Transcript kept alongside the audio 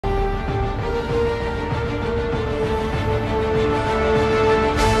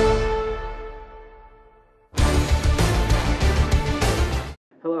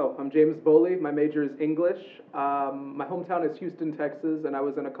James Boley. My major is English. My hometown is Houston, Texas, and I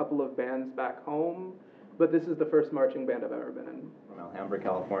was in a couple of bands back home, but this is the first marching band I've ever been in. From Alhambra,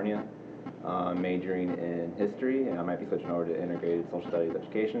 California, majoring in history, and I might be switching over to integrated social studies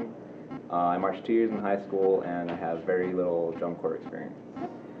education. I marched 2 years in high school, and I have very little drum corps experience.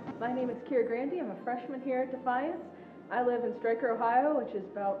 My name is Kira Grandy. I'm a freshman here at Defiance. I live in Stryker, Ohio, which is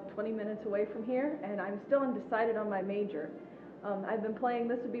about 20 minutes away from here, and I'm still undecided on my major. I've been playing,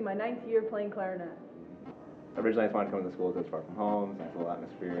 this would be my 9th year playing clarinet. Originally, I just wanted to come to the school because it's far from home, it's a nice little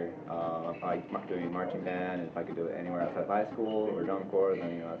atmosphere. I like doing marching band, and if I could do it anywhere outside of high school or drum corps,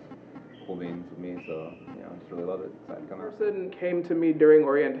 then that's cool beans with me. So I just really love it. Excited to come out. A person came to me during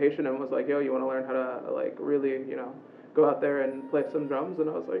orientation and was like, "Yo, you want to learn how to really go out there and play some drums?" And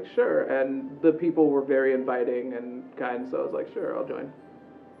I was like, "Sure." And the people were very inviting and kind, so I was like, "Sure, I'll join."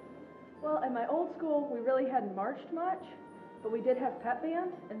 Well, at my old school, we really hadn't marched much, but we did have pep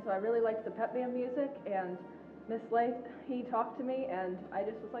band, and so I really liked the pep band music. And Miss Leahy talked to me, and I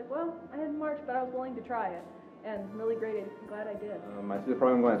just was like, well, I hadn't marched, but I was willing to try it, and really great. I'm glad I did. I see the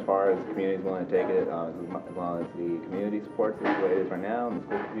program going as far as the community is willing to take it, as long as the community supports it the way it is right now, and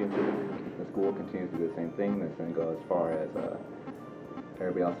the school continues to do the same thing. That's going to go as far as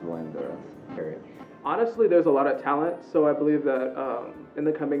everybody else is willing to carry it. Honestly, there's a lot of talent, so I believe that in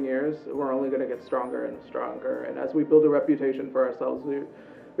the coming years, we're only going to get stronger and stronger, and as we build a reputation for ourselves,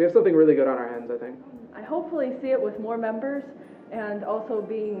 we have something really good on our hands, I think. I hopefully see it with more members and also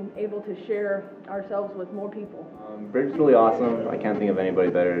being able to share ourselves with more people. Bridget's really awesome. I can't think of anybody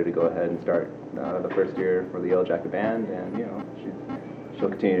better to go ahead and start the first year for the Yellow Jacket Band, and she'll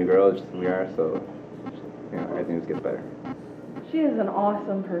continue to grow just as we are, so everything just gets better. She is an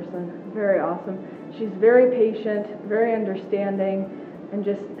awesome person, very awesome. She's very patient, very understanding, and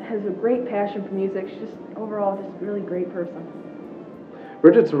just has a great passion for music. She's just overall just a really great person.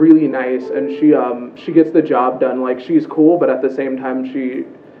 Bridget's really nice, and she gets the job done. Like, she's cool, but at the same time,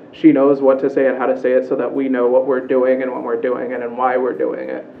 she knows what to say and how to say it so that we know what we're doing and when we're doing it and why we're doing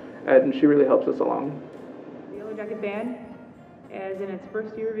it, and she really helps us along. The Yellow Jacket Band is in its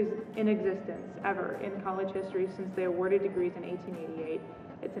first year in existence ever in college history since they awarded degrees in 1888.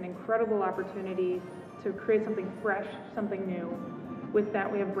 It's an incredible opportunity to create something fresh, something new. With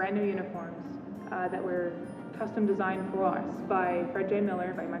that, we have brand new uniforms that were custom designed for us by Fred J.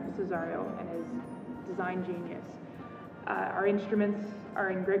 Miller, by Michael Cesario, and his design genius. Our instruments are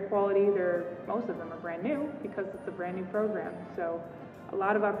in great quality. Most of them are brand new because it's a brand new program. So a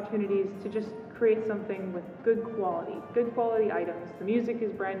lot of opportunities to just create something with good quality items. The music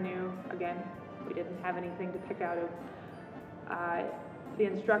is brand new. Again, we didn't have anything to pick out of. The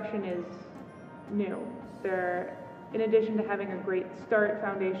instruction is new. In addition to having a great start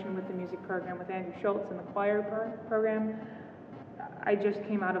foundation with the music program with Andrew Schultz and the choir program, I just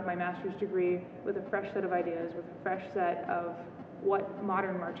came out of my master's degree with a fresh set of ideas, with a fresh set of what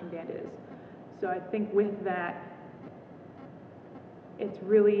modern marching band is. So I think with that, it's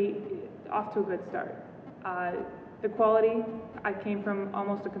really off to a good start. The quality, I came from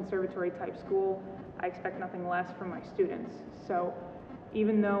almost a conservatory type school. I expect nothing less from my students. So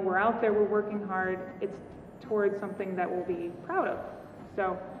even though we're out there, we're working hard, it's towards something that we'll be proud of.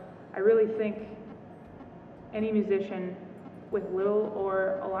 So I really think any musician with little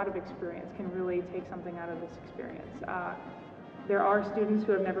or a lot of experience can really take something out of this experience. There are students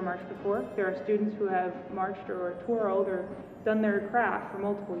who have never marched before. There are students who have marched or twirled or done their craft for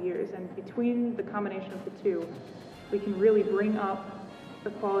multiple years, and between the combination of the two, we can really bring up the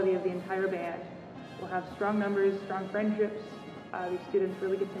quality of the entire band. We'll have strong numbers, strong friendships. These students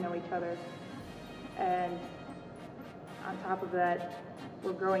really get to know each other. And on top of that,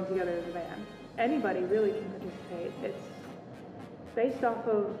 we're growing together as a band. Anybody really can participate. It's based off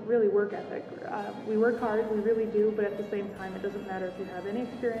of really work ethic. We work hard, we really do, but at the same time, it doesn't matter if you have any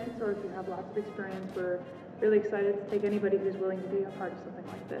experience or if you have lots of experience. We're really excited to take anybody who's willing to be a part of something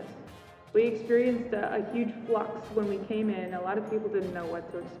like this. We experienced a huge flux when we came in. A lot of people didn't know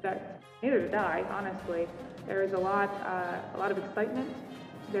what to expect. Neither did I, honestly. There was a lot of excitement.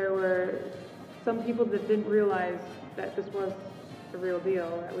 There were some people that didn't realize that this was the real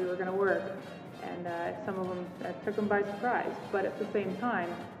deal, that we were going to work, and some of them that took them by surprise. But at the same time,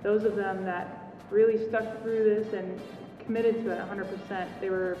 those of them that really stuck through this and committed to it 100%,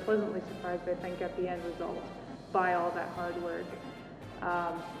 they were pleasantly surprised, I think, at the end result by all that hard work.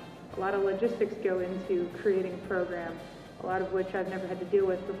 A lot of logistics go into creating a program, a lot of which I've never had to deal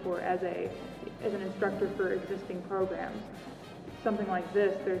with before as an instructor for existing programs. Something like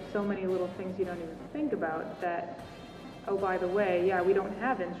this, there's so many little things you don't even think about that, oh, by the way, yeah, we don't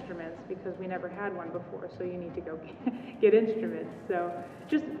have instruments because we never had one before, so you need to go get instruments. So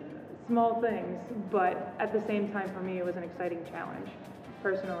just small things, but at the same time, for me, it was an exciting challenge,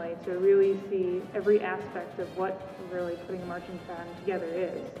 personally, to really see every aspect of what really putting a marching band together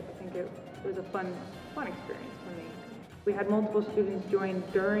is. I think it was a fun experience for me. We had multiple students join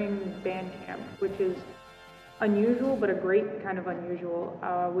during band camp, which is unusual, but a great kind of unusual.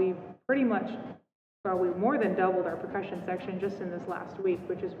 We pretty much, well, we more than doubled our percussion section just in this last week,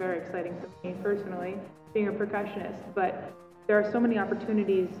 which is very exciting for me personally, being a percussionist. But there are so many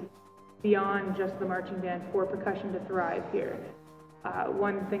opportunities beyond just the marching band for percussion to thrive here.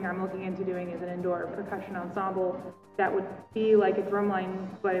 One thing I'm looking into doing is an indoor percussion ensemble that would be like a drumline,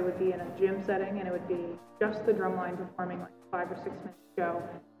 but it would be in a gym setting, and it would be just the drumline performing like a 5 or 6 minute show,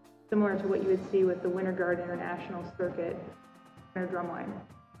 similar to what you would see with the Winter Guard International Circuit Winter Drumline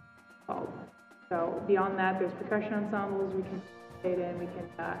called. So beyond that, there's percussion ensembles we can participate in. We can.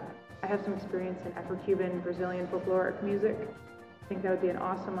 I have some experience in Afro-Cuban, Brazilian folkloric music. I think that would be an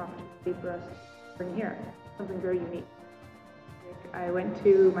awesome opportunity for us to bring here, something very unique. I went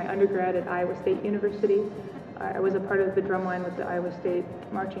to my undergrad at Iowa State University. I was a part of the drumline with the Iowa State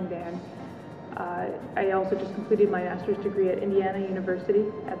marching band. I also just completed my master's degree at Indiana University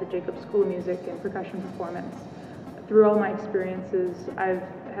at the Jacobs School of Music and Percussion Performance. Through all my experiences, I've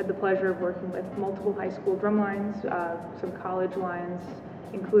had the pleasure of working with multiple high school drum lines, some college lines,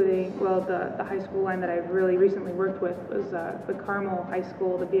 including, well, the high school line that I've really recently worked with was the Carmel High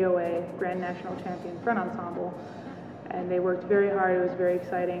School, the BOA Grand National Champion Front Ensemble. And they worked very hard. It was very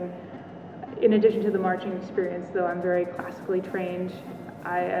exciting. In addition to the marching experience, though, I'm very classically trained.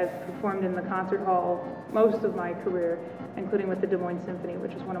 I've performed in the concert hall most of my career, including with the Des Moines Symphony,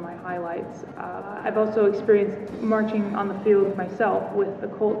 which is one of my highlights. I've also experienced marching on the field myself with the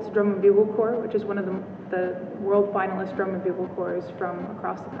Colts Drum and Bugle Corps, which is one of the world finalist drum and bugle corps from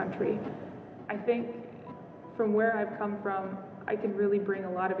across the country. I think from where I've come from, I can really bring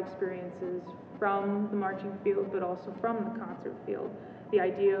a lot of experiences from the marching field, but also from the concert field. The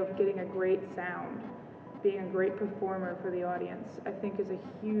idea of getting a great sound, being a great performer for the audience, I think is a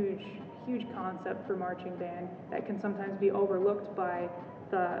huge, huge concept for marching band that can sometimes be overlooked by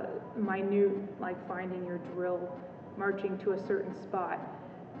the minute, like finding your drill, marching to a certain spot.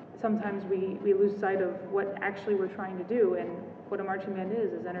 Sometimes we lose sight of what actually we're trying to do, and what a marching band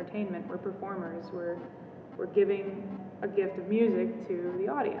is entertainment. We're performers. We're giving a gift of music to the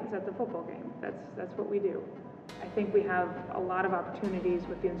audience at the football game. That's what we do. I think we have a lot of opportunities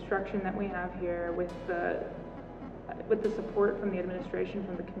with the instruction that we have here, with the support from the administration,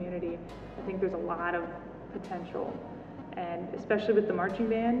 from the community. I think there's a lot of potential, and especially with the marching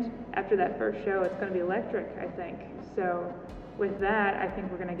band, after that first show, it's going to be electric, I think. So with that, I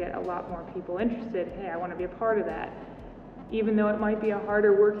think we're going to get a lot more people interested. Hey, I want to be a part of that. Even though it might be a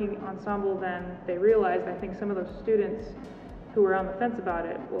harder working ensemble than they realized, I think some of those students who are on the fence about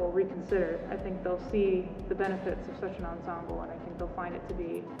it will reconsider. I think they'll see the benefits of such an ensemble, and I think they'll find it to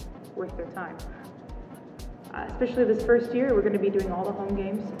be worth their time. Especially this first year, we're going to be doing all the home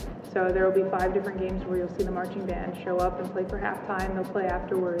games. So there will be 5 different games where you'll see the marching band show up and play for halftime. They'll play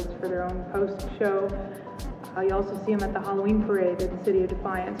afterwards for their own post-show. You also see them at the Halloween parade in the city of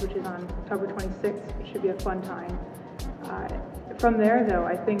Defiance, which is on October 26th. It should be a fun time. From there, though,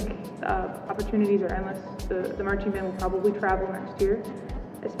 I think opportunities are endless. The marching band will probably travel next year,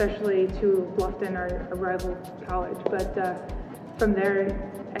 especially to Bluffton, our rival college. But from there,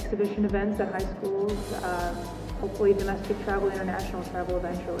 exhibition events at high schools, hopefully domestic travel, international travel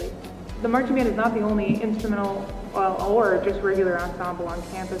eventually. The marching band is not the only instrumental or just regular ensemble on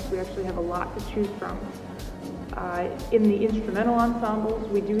campus. We actually have a lot to choose from. In the instrumental ensembles,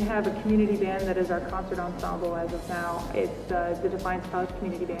 we do have a community band that is our concert ensemble as of now. It's the Defiance College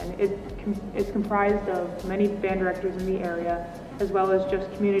Community Band. It's comprised of many band directors in the area, as well as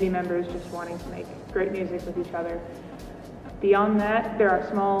just community members just wanting to make great music with each other. Beyond that, there are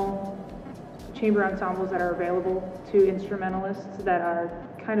small chamber ensembles that are available to instrumentalists that are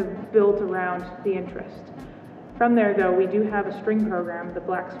kind of built around the interest. From there, though, we do have a string program, the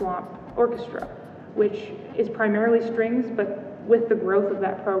Black Swamp Orchestra, which is primarily strings, but with the growth of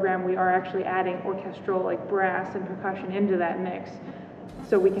that program, we are actually adding orchestral, like brass and percussion, into that mix,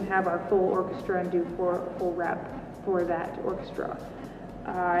 so we can have our full orchestra and do full rep for that orchestra.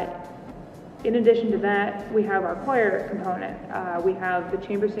 In addition to that, we have our choir component. We have the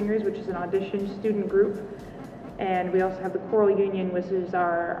Chamber Singers, which is an audition student group, and we also have the Choral Union, which is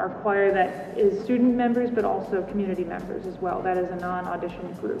our choir that is student members, but also community members as well. That is a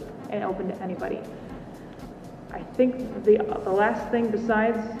non-audition group and open to anybody. I think the last thing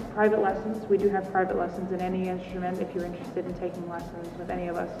besides private lessons, we do have private lessons in any instrument if you're interested in taking lessons with any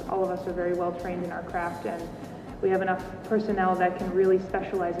of us. All of us are very well trained in our craft, and we have enough personnel that can really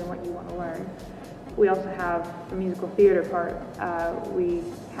specialize in what you want to learn. We also have the musical theater part. We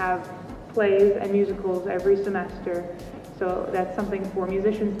have plays and musicals every semester, so that's something for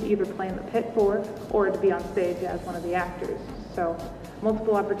musicians to either play in the pit for or to be on stage as one of the actors. So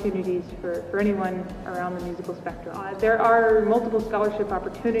multiple opportunities for anyone around the musical spectrum. There are multiple scholarship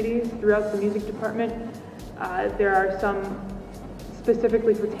opportunities throughout the music department. There are some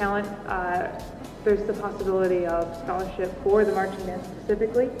specifically for talent. There's the possibility of scholarship for the marching band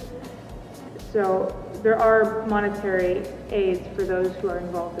specifically. So there are monetary aids for those who are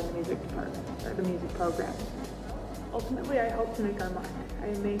involved in the music department or the music program. Ultimately, I hope to make our mark. I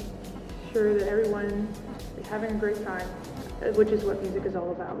make sure that everyone is having a great time, which is what music is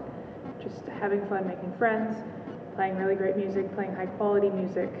all about. Just having fun, making friends, playing really great music, playing high quality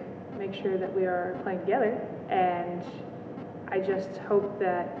music, make sure that we are playing together. And I just hope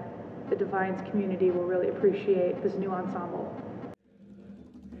that the Defiance community will really appreciate this new ensemble.